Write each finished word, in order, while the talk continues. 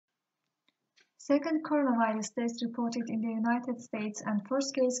Second coronavirus test reported in the United States and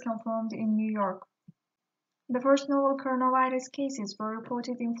first case confirmed in New York. The first novel coronavirus cases were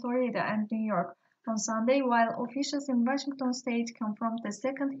reported in Florida and New York on Sunday, while officials in Washington state confirmed the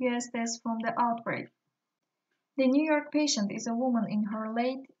second U.S. death from the outbreak. The New York patient is a woman in her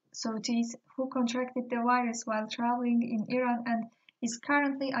late 30s who contracted the virus while traveling in Iran and is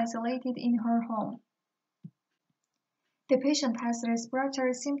currently isolated in her home. The patient has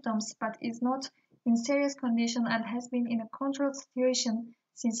respiratory symptoms but is not in serious condition and has been in a controlled situation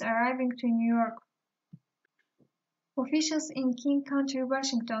since arriving to New York. Officials in King County,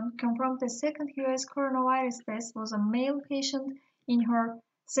 Washington, confirmed the second U.S. coronavirus death was a male patient in her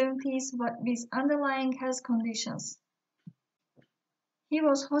 70s with underlying health conditions. He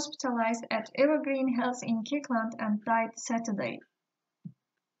was hospitalized at Evergreen Health in Kirkland and died Saturday.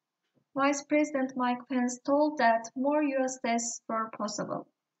 Vice President Mike Pence told that more U.S. deaths were possible.